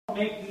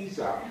Make these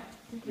up.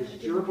 Is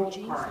gerbil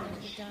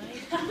carnage.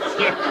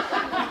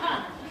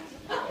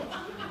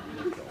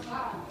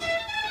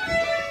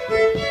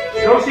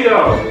 Yo-si-do.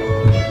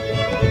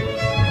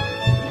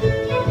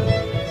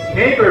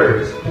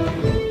 Neighbors.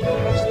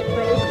 Watch the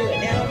pros do it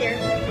now here.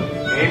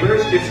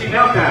 Neighbors, Gypsy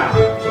Meltdown.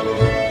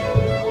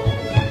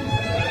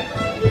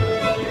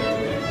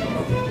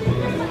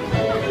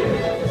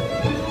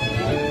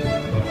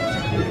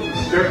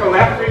 Circle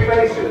left, 3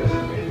 places.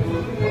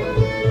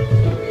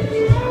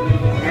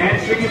 And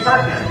Swing Your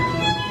Partner.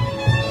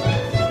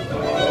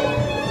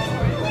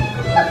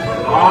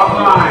 Long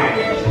line.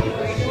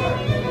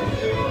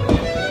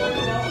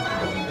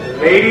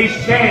 Ladies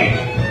chain.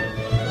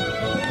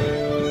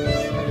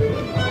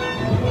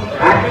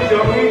 Actors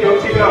only,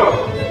 do-si-do.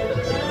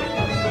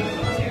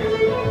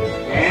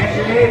 And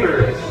your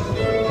neighbors.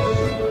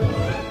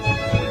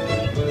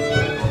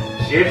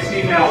 Gypsy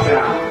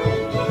Meltdown.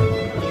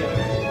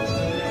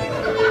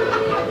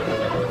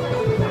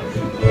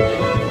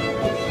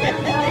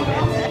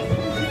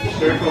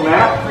 Circle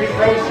left, 3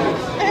 places.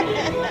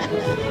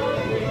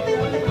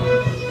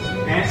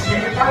 And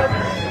Swing Your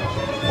Partner.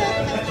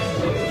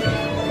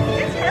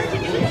 It's hard to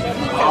do it.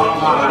 All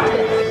right.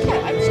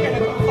 I'm just going to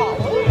fall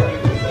over.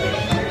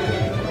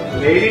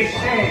 Ladies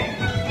chain.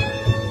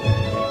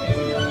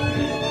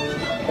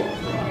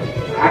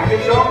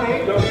 Actors only,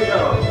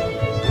 do-si-do.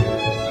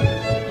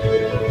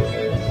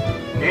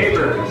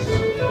 Neighbors.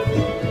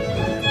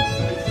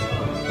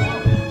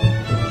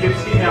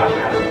 Gypsy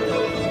Meltdown.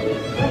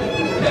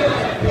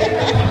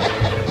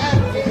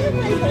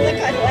 Look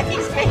on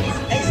Lucky's face.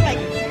 It's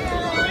like...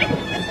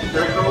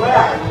 Circle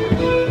left.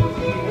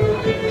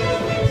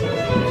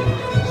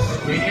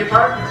 Swing Your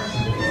Partners.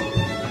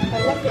 I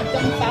look at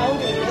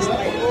dumbfounded. It's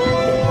like,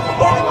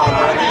 where do I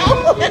go now?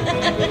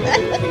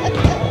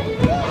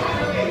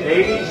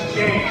 Ladies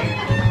chain.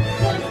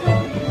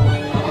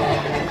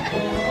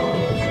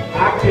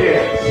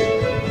 Actives.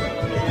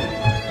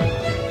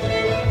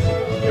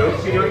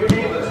 Do-si-do your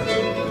neighbor.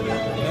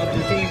 Now to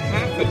do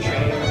half a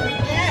chain.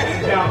 Yes.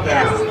 And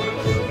down.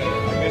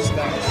 I missed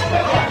that.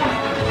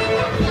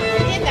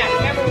 We did that.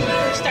 Remember when we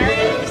first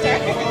started?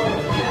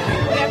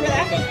 Remember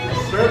that? I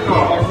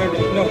Circle. remember,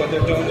 no, but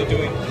they're only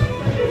doing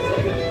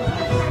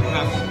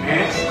half.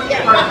 And Swing Your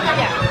Yeah, Partner.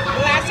 yeah.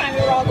 The last time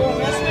we were all going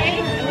this way,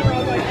 and we were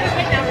all going this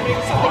way. Now we're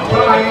doing something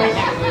totally like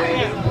that.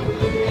 Yeah.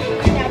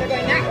 Now they're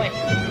going that way.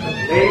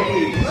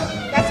 Ladies.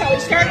 That's how we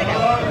started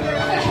out.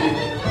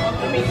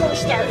 When we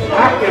first started.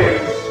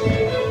 Actives.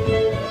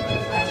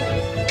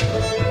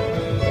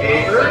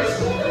 Neighbors.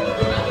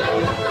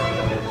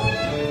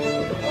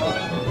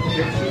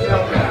 Gypsy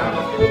Meltdown.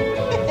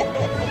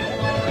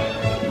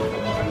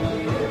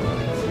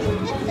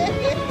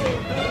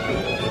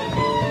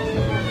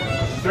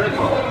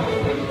 Circle.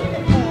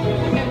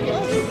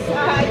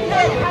 I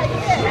did.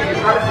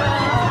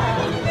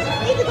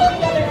 Need to go the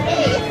other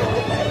way.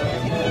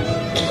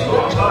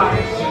 All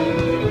lines.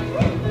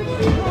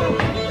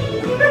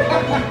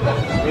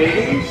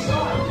 Ladies.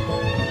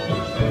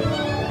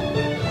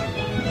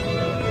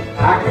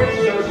 Actors,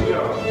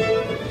 do-si-do.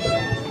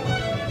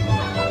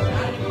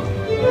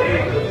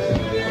 Neighbors.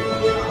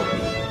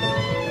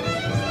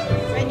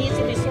 Fred needs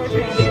to be sort of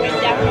going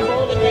down the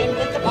bowling lane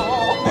with the ball.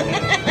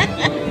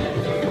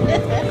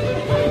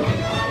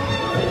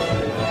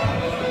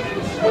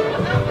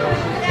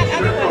 That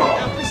other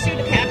one, Pursuit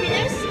of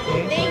Happiness,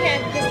 they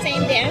had the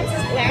same dance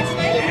last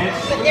night,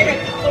 but they're at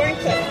the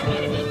Thorncliffe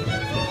community.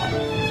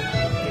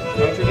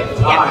 Contra Dance?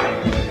 Yeah,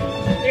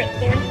 they're at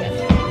Thorncliffe.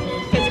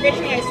 Because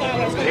originally I saw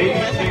when I was going to go, I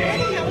thought,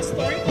 oh, how is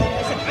Thorncliffe?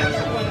 I said, I'm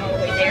not going all the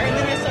way there. And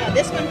then I saw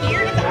this one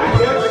here, and I thought,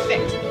 oh,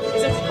 perfect.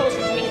 Because it's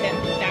closer to me than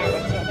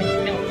Darwin, so I'm like,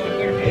 no, I'm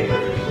going here.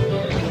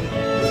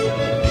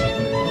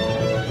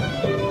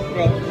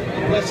 Well,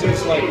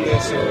 lessons like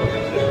this are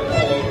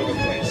all over the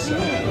place.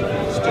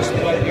 It's just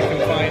what you can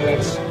find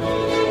that's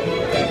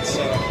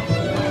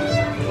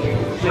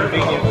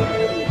convenient.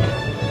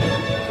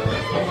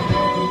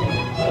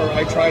 Or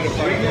I try to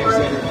find things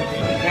that are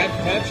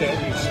Patcha,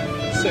 who's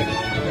sick,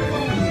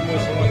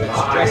 was the one that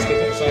suggested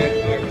this. I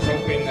was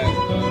hoping that,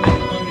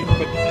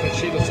 but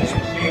she listens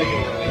regularly,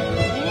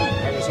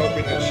 I was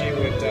hoping that she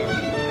would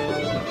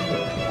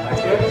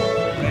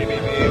maybe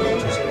be able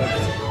to sort of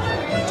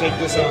take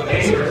this on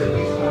as a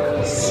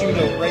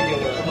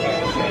pseudo-regular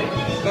kind of thing.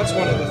 That's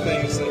one of the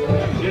things that I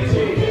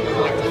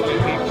like to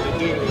find people to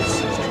do is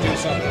to do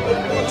something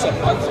once a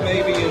month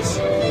maybe is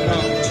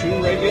not too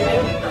regular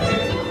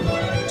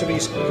to be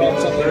called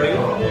something new.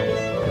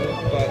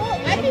 But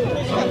I'd be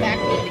willing to come back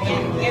to it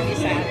again every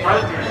Saturday.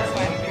 That's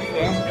fine.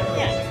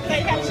 Yeah,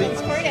 I haven't been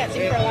square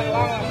dancing for a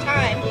long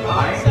time.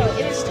 So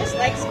it was just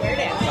like square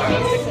dancing,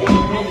 basically.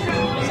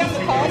 Some of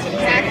the calls are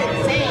exactly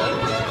the same.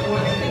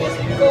 We just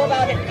go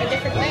about it a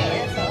different way,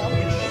 that's all.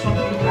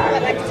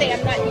 But like I say,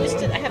 I'm not used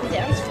to, I haven't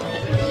danced for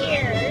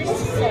years,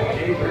 so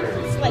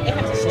it's like I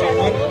have to start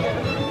all over.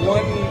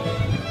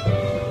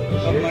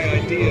 one of my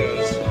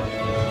ideas for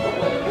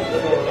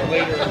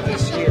later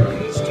this year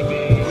is to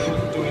be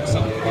doing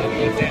something called a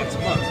dance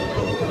month.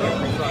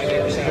 Every Friday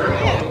or Saturday,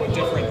 I'll do a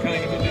different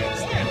kind of a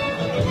dance.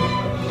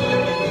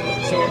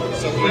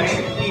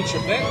 each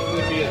event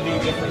would be a new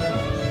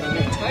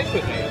type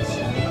of dance.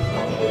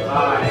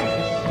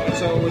 And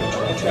so it would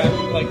attract,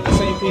 like, the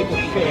same people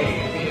could be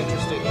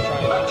interested in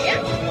trying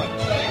each one.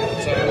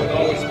 So it would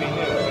always be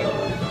new.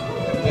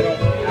 But they don't.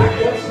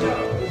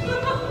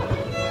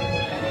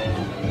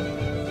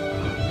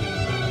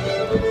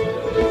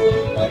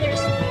 Well,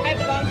 I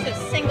belong to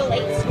Single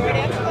 8 Square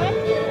Dance Club,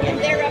 and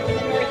they're up in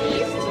the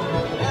northeast,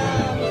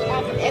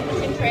 off of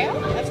Edmonton Trail.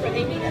 That's where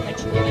they meet in the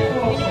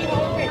community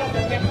hall. I don't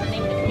remember the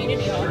name of the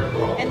community hall.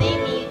 And they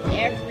meet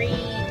every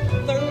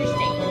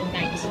Thursday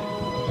night. So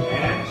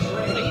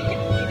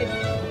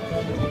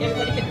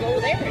everybody could go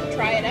there and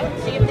try it out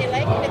and see if they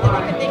like it.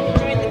 If they can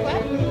join the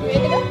club, way to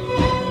go.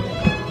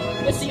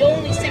 It's the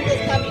only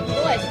singles club you can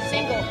go as a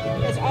single,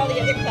 because all the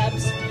other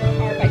clubs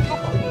are by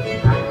couple.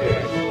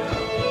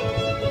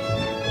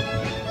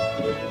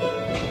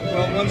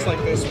 Well, ones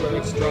like this where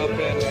it's drop in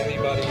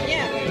anybody.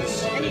 Yeah,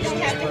 and you don't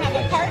have to have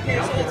a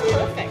partner, so it's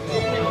perfect.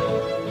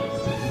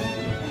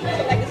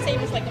 So like the same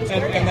as like in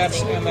square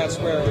dancing. And that's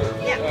where a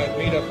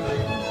meetup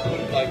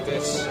group like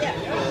this,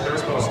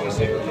 it's mostly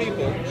single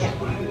people. Yeah.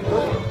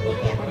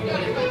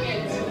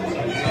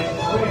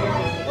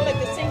 Well, like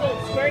the single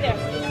square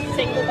dance,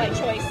 single by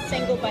choice,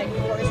 single by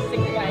divorce,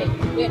 single by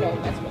widow.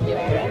 That's what they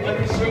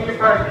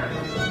are.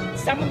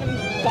 Some of them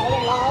fall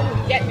in love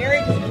and get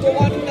married and go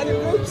on to other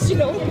groups, and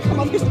become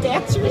other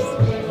dancers.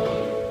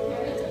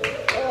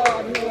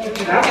 Oh, no.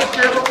 That's a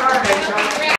terrible card,